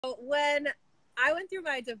When I went through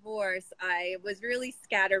my divorce, I was really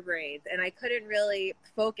scatterbrained and I couldn't really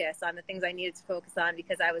focus on the things I needed to focus on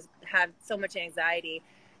because I was had so much anxiety.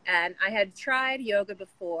 And I had tried yoga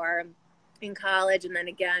before in college and then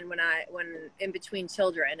again when in between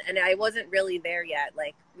children, and I wasn't really there yet.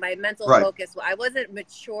 Like my mental Right. focus, I wasn't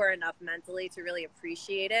mature enough mentally to really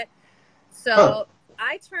appreciate it. Huh. So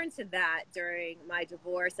I turned to that during my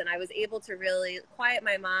divorce, and I was able to really quiet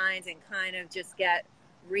my mind and kind of just get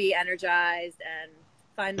re-energized and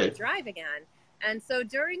find my Okay. drive again. And so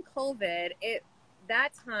during COVID, that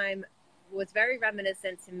time was very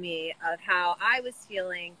reminiscent to me of how I was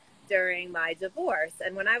feeling during my divorce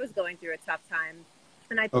and when I was going through a tough time.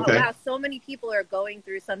 And I thought, Okay. wow, so many people are going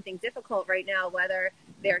through something difficult right now, whether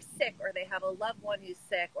they're sick or they have a loved one who's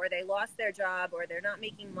sick or they lost their job or they're not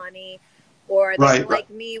making money or they were Right. Right. like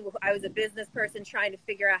me. I was a business person trying to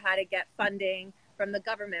figure out how to get funding from the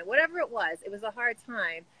government, whatever it was a hard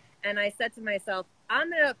time. And I said to myself,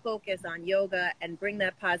 I'm going to focus on yoga and bring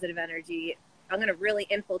that positive energy. I'm going to really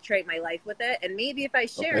infiltrate my life with it. And maybe if I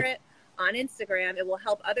share Okay. it on Instagram, it will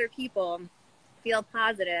help other people feel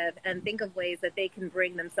positive and think of ways that they can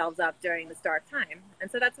bring themselves up during this dark time.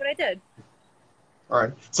 And so that's what I did. All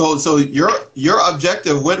right. So your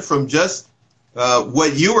objective went from just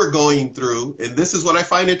what you were going through, and this is what I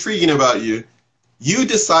find intriguing about you. You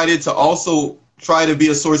decided to also try to be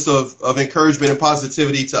a source of encouragement and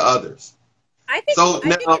positivity to others. So I think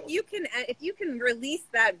now, if you can release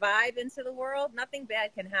that vibe into the world, nothing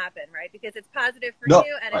bad can happen, right? Because it's positive for no,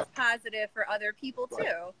 you and right, it's positive for other people right,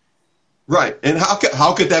 too. right. And how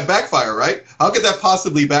could that backfire, right? How could that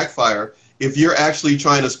possibly backfire if you're actually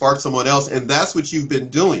trying to spark someone else, and that's what you've been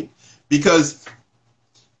doing? Because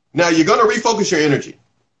now you're going to refocus your energy.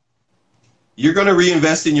 You're going to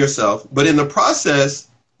reinvest in yourself, but in the process,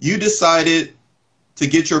 you decided to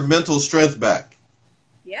get your mental strength back.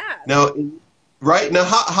 Yeah. Now, right now,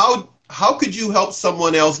 how could you help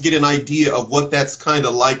someone else get an idea of what that's kind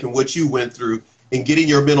of like and what you went through in getting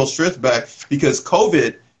your mental strength back? Because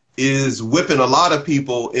COVID is whipping a lot of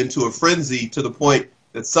people into a frenzy to the point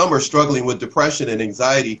that some are struggling with depression and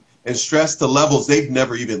anxiety and stress to levels they've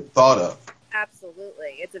never even thought of.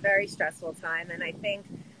 Absolutely. It's a very stressful time. And I think,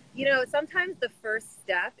 sometimes the first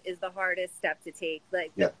step is the hardest step to take.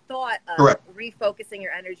 Like the Yeah, thought of correct. refocusing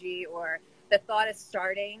your energy or the thought of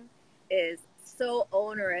starting is so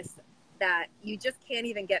onerous that you just can't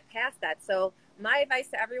even get past that. So my advice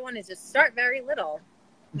to everyone is just start very little.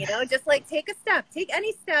 Just like take a step, take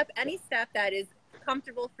any step that is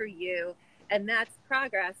comfortable for you. And that's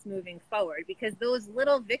progress moving forward because those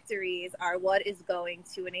little victories are what is going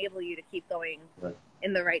to enable you to keep going Right.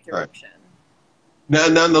 in the right Right. direction. Now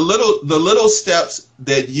the little steps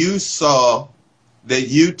that you saw that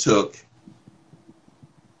you took,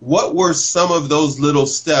 what were some of those little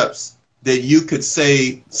steps that you could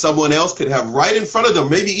say someone else could have right in front of them,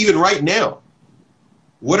 maybe even right now?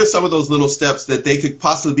 What are some of those little steps that they could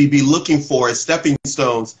possibly be looking for as stepping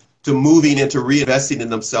stones to moving into reinvesting in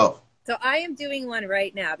themselves? So I am doing one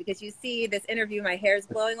right now because you see this interview, my hair's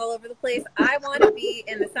blowing all over the place. I want to be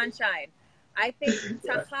in the sunshine. I think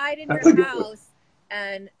to hide in That's your a good one. house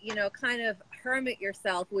and, kind of hermit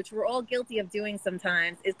yourself, which we're all guilty of doing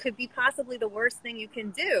sometimes, it could be possibly the worst thing you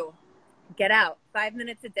can do. Get out 5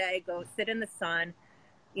 minutes a day, go sit in the sun,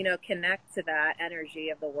 connect to that energy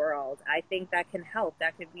of the world. I think that can help.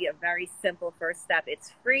 That could be a very simple first step.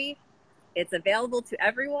 It's free, it's available to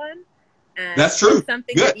everyone, and That's it's true.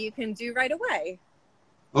 something Good. that you can do right away.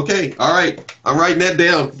 Okay. All right. I'm writing that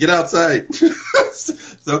down. Get outside.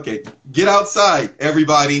 It's okay. Get outside,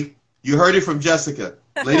 everybody. You heard it from Jessica.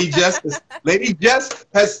 Lady Jess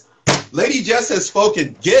has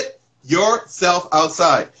spoken. Get yourself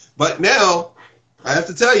outside. But now I have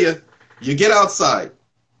to tell you, you get outside.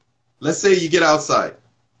 Let's say you get outside.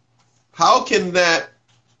 How can that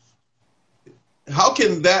how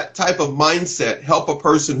can that type of mindset help a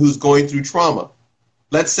person who's going through trauma?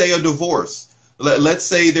 Let's say a divorce. Let's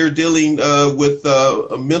say they're dealing with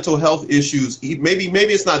mental health issues. Maybe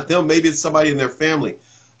it's not them. Maybe it's somebody in their family.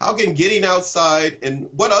 How can getting outside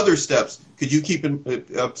and what other steps could you keep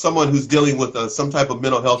someone who's dealing with some type of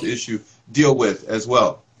mental health issue deal with as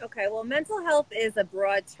well? Okay, well, mental health is a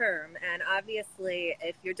broad term, and obviously,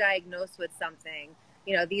 if you're diagnosed with something,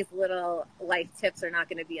 these little life tips are not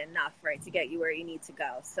going to be enough, right, to get you where you need to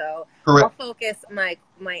go. So I'll Correct. focus my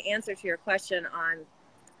answer to your question on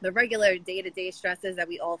the regular day-to-day stresses that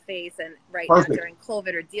we all face, and right now Perfect. during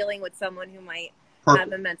COVID, or dealing with someone who might have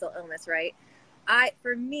Perfect. a mental illness, right?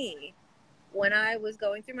 For me, when I was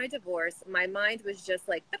going through my divorce, my mind was just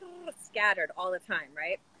like scattered all the time,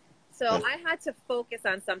 right? So I had to focus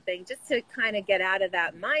on something just to kind of get out of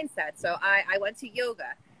that mindset. So I went to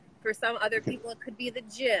yoga. For some other people, it could be the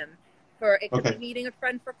gym. For it could be meeting a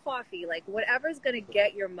friend for coffee. Like whatever's going to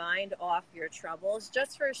get your mind off your troubles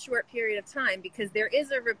just for a short period of time, because there is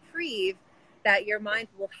a reprieve that your mind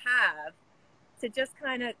will have to just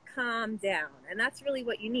kind of calm down. And that's really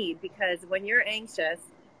what you need, because when you're anxious,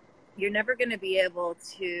 you're never going to be able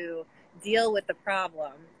to deal with the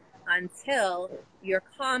problem until you're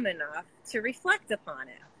calm enough to reflect upon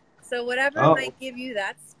it. So whatever might give you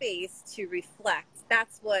that space to reflect,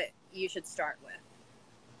 that's what you should start with.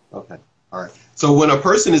 Okay. All right. So when a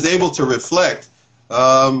person is able to reflect,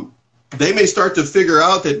 they may start to figure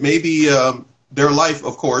out that maybe their life,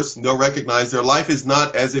 of course, they'll recognize their life is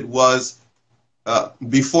not as it was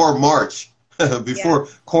before March, before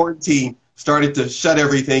quarantine started to shut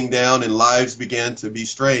everything down and lives began to be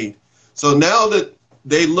strained. So now that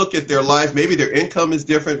they look at their life, maybe their income is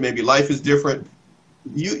different, maybe life is different.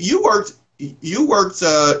 You worked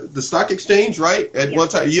the stock exchange, right? At one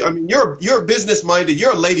time. You're business minded.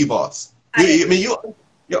 You're a lady boss.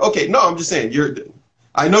 Okay. No, I'm just saying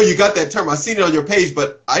I know you got that term. I seen it on your page,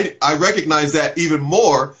 but I recognize that even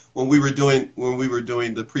more when we were doing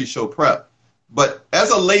the pre-show prep. But as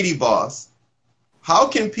a lady boss, how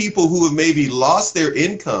can people who have maybe lost their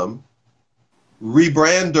income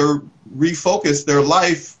rebrand or refocus their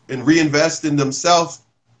life and reinvest in themselves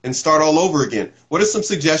and start all over again? What are some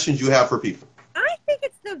suggestions you have for people? I think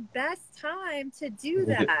it's the best time to do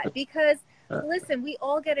that because, listen, we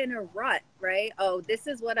all get in a rut, right? Oh, this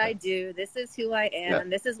is what I do. This is who I am.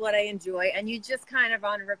 This is what I enjoy. And you just kind of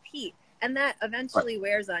on repeat. And that eventually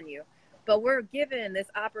wears on you. But we're given this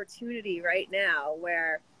opportunity right now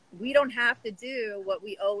where we don't have to do what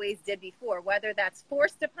we always did before, whether that's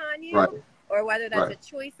forced upon you or whether that's a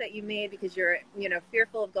choice that you made because you're,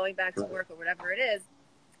 fearful of going back to work or whatever it is.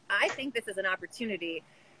 I think this is an opportunity.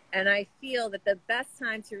 And I feel that the best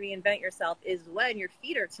time to reinvent yourself is when your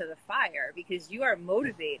feet are to the fire because you are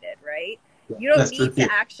motivated, right? You don't need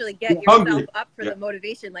to actually get yourself up for the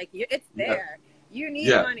motivation. Like it's there. You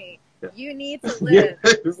need money. You need to live.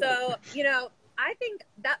 So, I think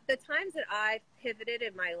that the times that I've pivoted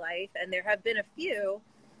in my life, and there have been a few,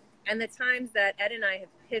 and the times that Ed and I have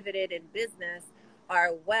pivoted in business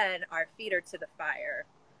are when our feet are to the fire.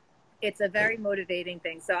 It's a very motivating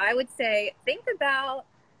thing. So I would say,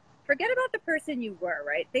 forget about the person you were,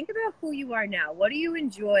 right? Think about who you are now. What do you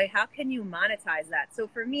enjoy? How can you monetize that? So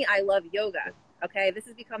for me, I love yoga. Okay. This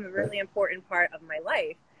has become a really important part of my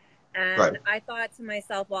life. And I thought to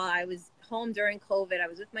myself, while I was home during COVID, I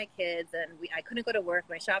was with my kids and I couldn't go to work.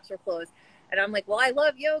 My shops were closed. And I'm like, well, I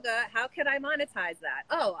love yoga. How can I monetize that?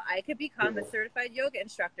 Oh, I could become a certified yoga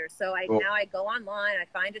instructor. So now I go online, I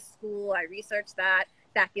find a school, I research that.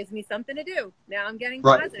 That gives me something to do. Now I'm getting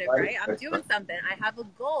positive, right? I'm doing something. I have a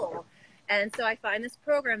goal. And so I find this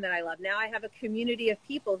program that I love. Now I have a community of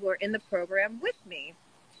people who are in the program with me.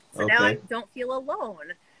 So now I don't feel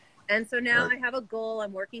alone. And so now I have a goal.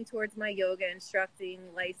 I'm working towards my yoga instructing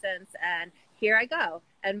license, and here I go.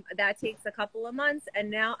 And that takes a couple of months, and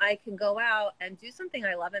now I can go out and do something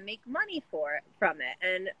I love and make money from it.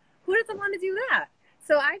 And who doesn't want to do that?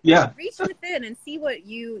 So I reach within and see what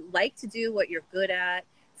you like to do, what you're good at.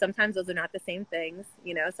 Sometimes those are not the same things.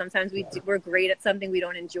 Sometimes we're great at something we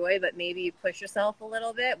don't enjoy, but maybe you push yourself a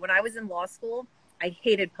little bit. When I was in law school, I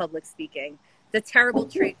hated public speaking. It's a terrible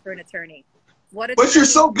trait for an attorney. But you're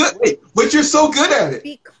so good. But you're so good at it.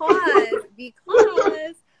 Because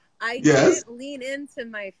I didn't lean into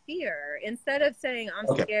my fear. Instead of saying I'm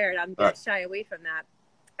scared, I'm going to shy away from that.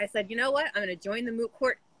 I said, you know what? I'm going to join the moot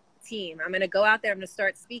court team. I'm going to go out there. I'm going to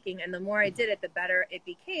start speaking. And the more I did it, the better it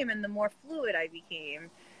became, and the more fluid I became.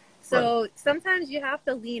 So sometimes you have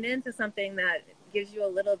to lean into something that gives you a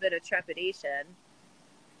little bit of trepidation,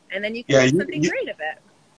 and then you can make something great of it.